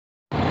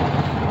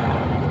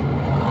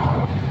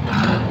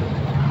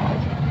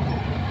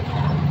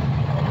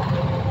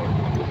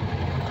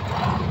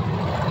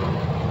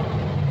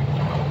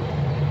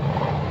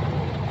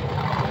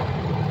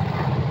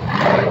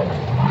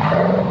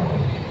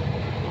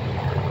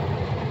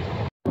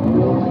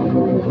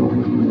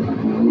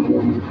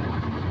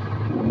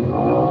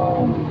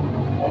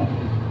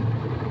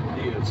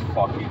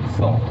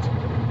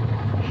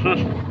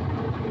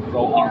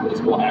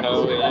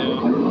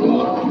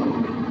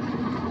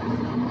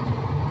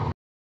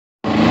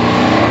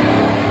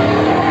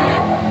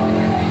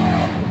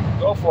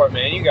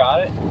you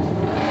got it.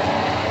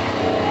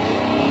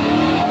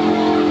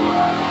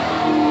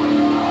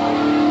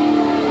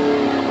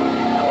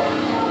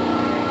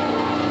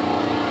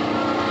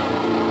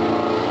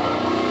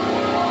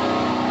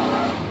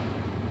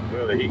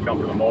 Look at the heat come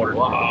from the motor.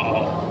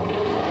 Wow.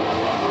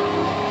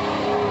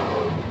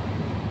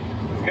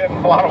 It's getting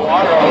a lot of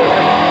water out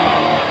there.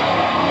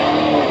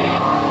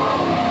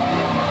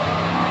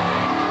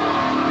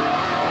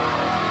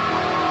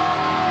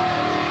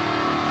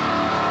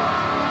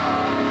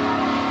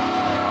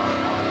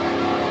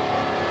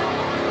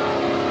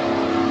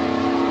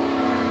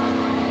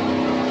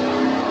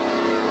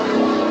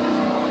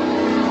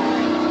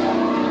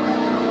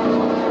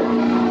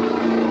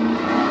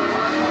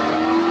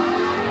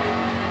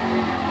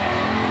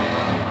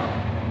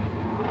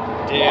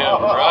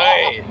 Damn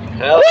right.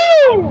 Hell.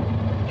 Woo!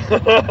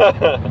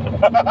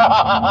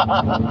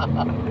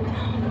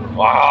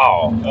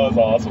 Wow. That was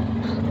awesome.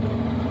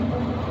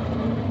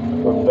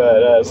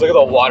 Badass. Look at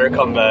the water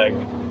come back.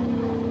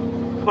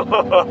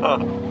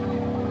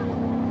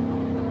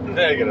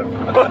 Negative.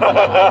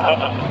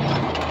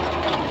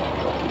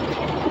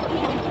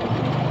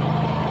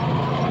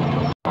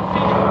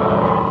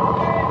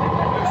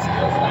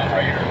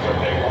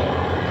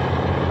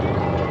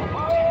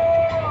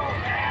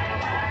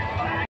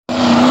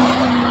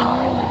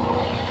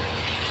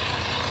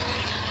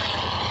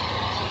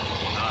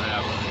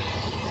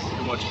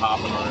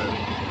 Hopping already.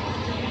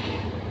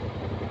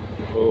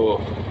 Ooh.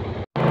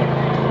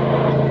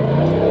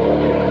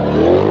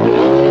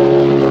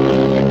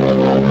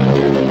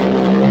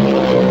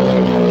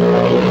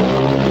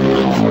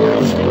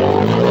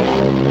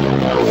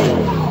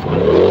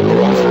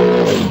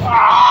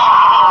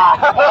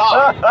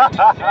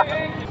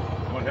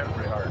 One hit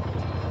pretty hard.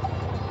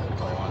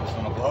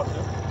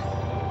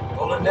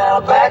 Pulling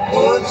down a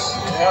backwoods,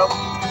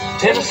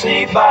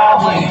 Tennessee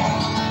byway.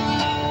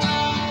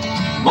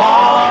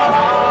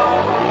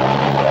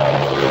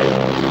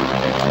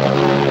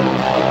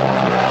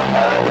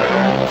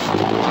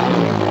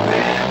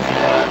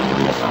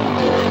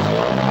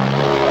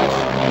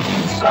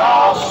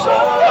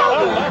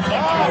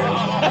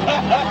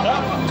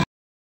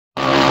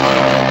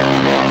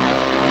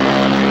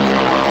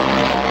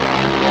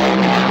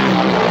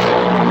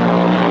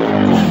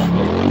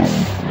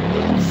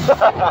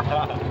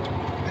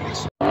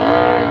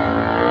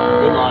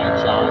 Good line,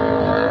 Sean.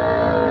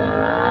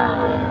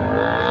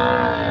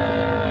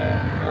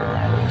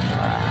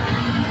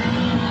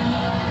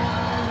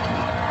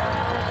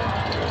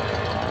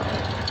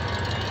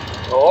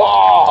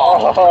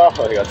 Oh,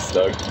 I got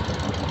stuck.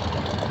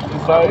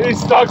 He's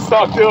stuck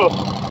too.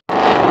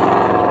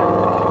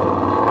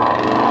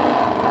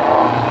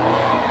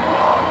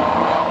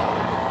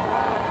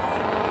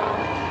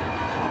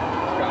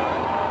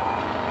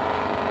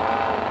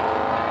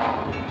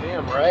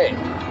 Damn right.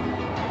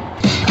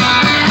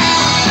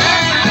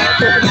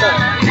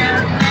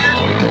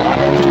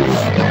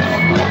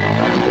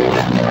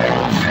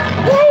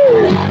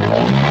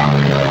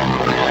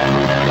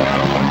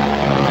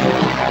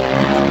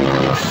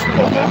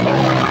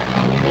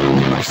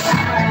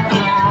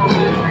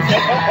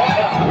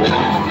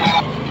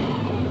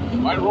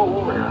 Might roll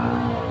over here.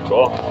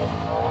 Cool.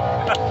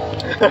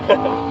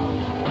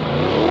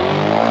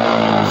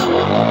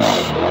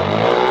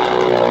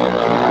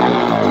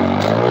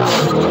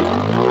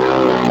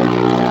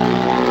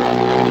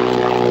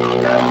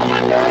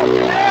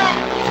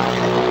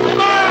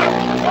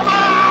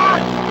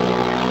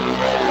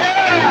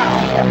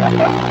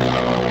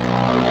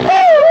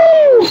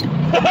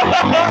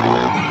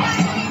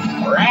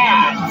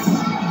 Rats!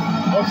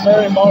 Looks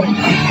very muddy.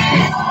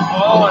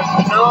 Oh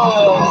no!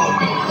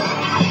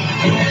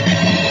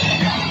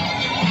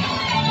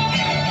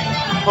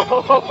 No,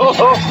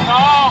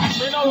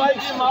 we don't like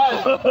you mud.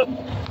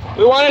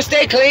 We want to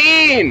stay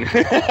clean.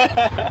 Quit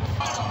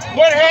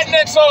hitting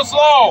it so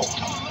slow.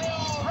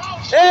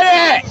 Hit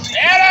it!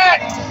 Hit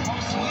it!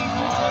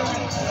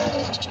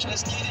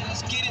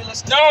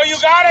 No, you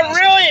gotta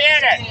really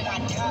hit it.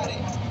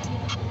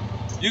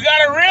 You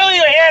gotta really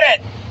hit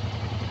it.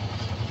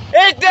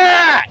 Hit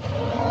that!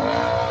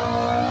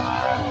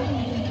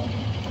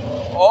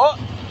 Oh!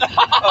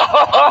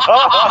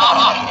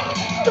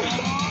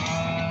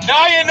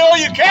 Now you know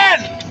you can.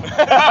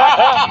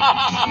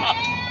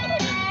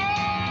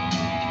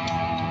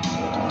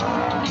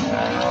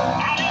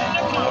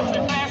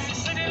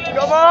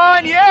 Come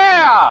on,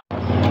 yeah!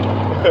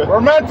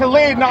 We're meant to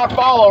lead, not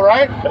follow,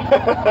 right?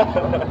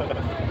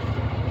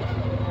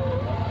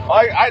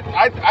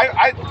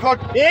 Look.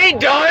 He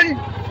ain't done!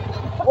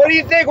 What do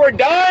you think, we're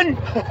done?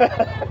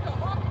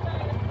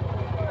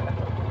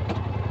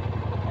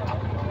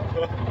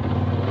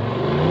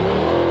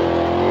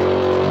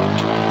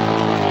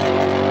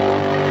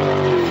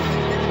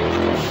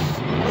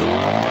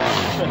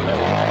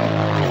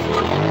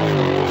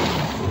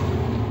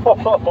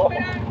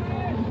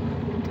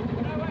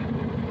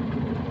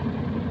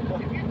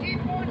 If you keep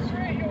going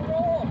straight, you'll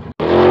roll.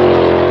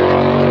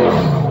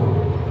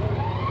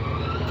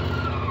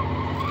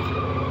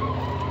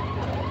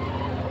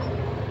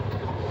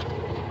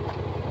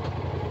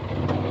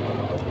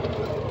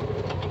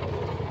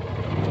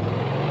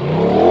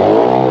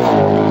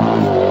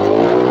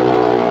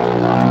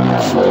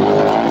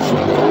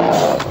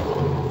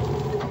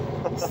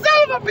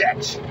 of a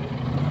bitch!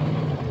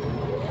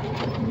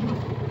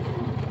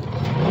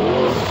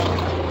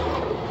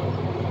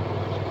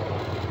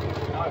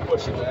 Now I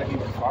push it back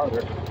even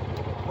farther.